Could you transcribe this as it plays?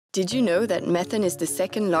Did you know that methane is the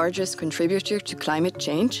second largest contributor to climate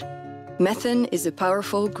change? Methane is a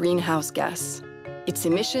powerful greenhouse gas. Its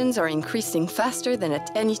emissions are increasing faster than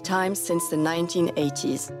at any time since the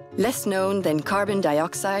 1980s. Less known than carbon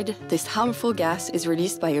dioxide, this harmful gas is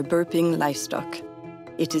released by a burping livestock.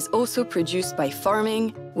 It is also produced by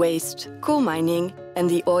farming, waste, coal mining, and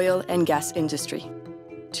the oil and gas industry.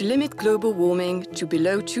 To limit global warming to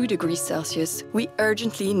below 2 degrees Celsius, we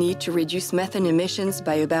urgently need to reduce methane emissions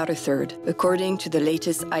by about a third, according to the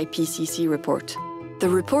latest IPCC report. The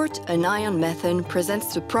report, An Eye on Methane,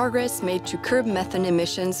 presents the progress made to curb methane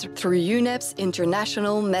emissions through UNEP's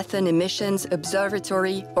International Methane Emissions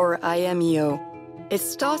Observatory, or IMEO. It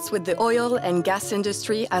starts with the oil and gas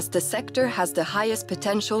industry as the sector has the highest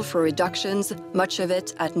potential for reductions, much of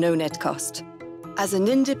it at no net cost. As an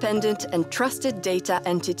independent and trusted data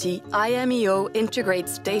entity, IMEO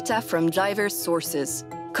integrates data from diverse sources: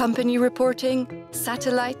 company reporting,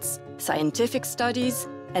 satellites, scientific studies,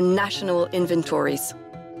 and national inventories.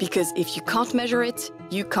 Because if you can't measure it,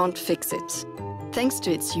 you can't fix it. Thanks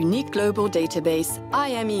to its unique global database,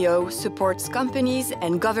 IMEO supports companies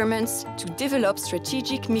and governments to develop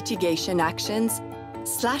strategic mitigation actions.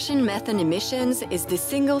 Slashing methane emissions is the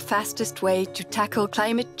single fastest way to tackle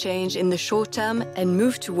climate change in the short term and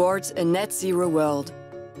move towards a net zero world.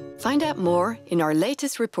 Find out more in our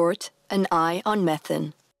latest report, An Eye on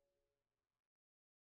Methane.